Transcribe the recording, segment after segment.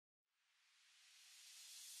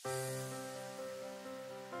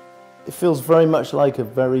It feels very much like a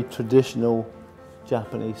very traditional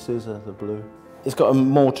Japanese scissor, the Blue. It's got a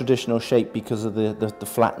more traditional shape because of the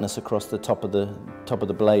flatness across the top of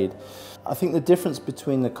the blade. I think the difference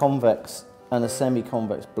between the convex and a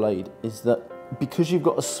semi-convex blade is that because you've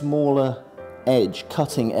got a smaller edge,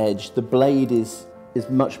 cutting edge, the blade is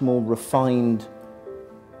much more refined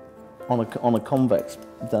on a convex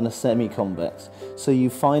than a semi-convex. So you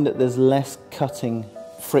find that there's less cutting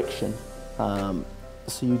friction.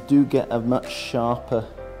 So you do get a much sharper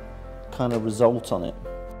kind of result on it.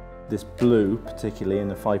 This Blue, particularly in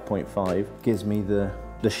the 5.5, gives me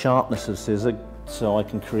the sharpness of scissor, so I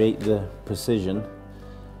can create the precision,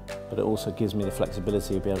 but it also gives me the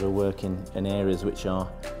flexibility to be able to work in areas which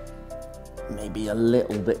are maybe a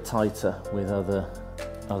little bit tighter with other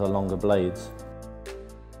longer blades.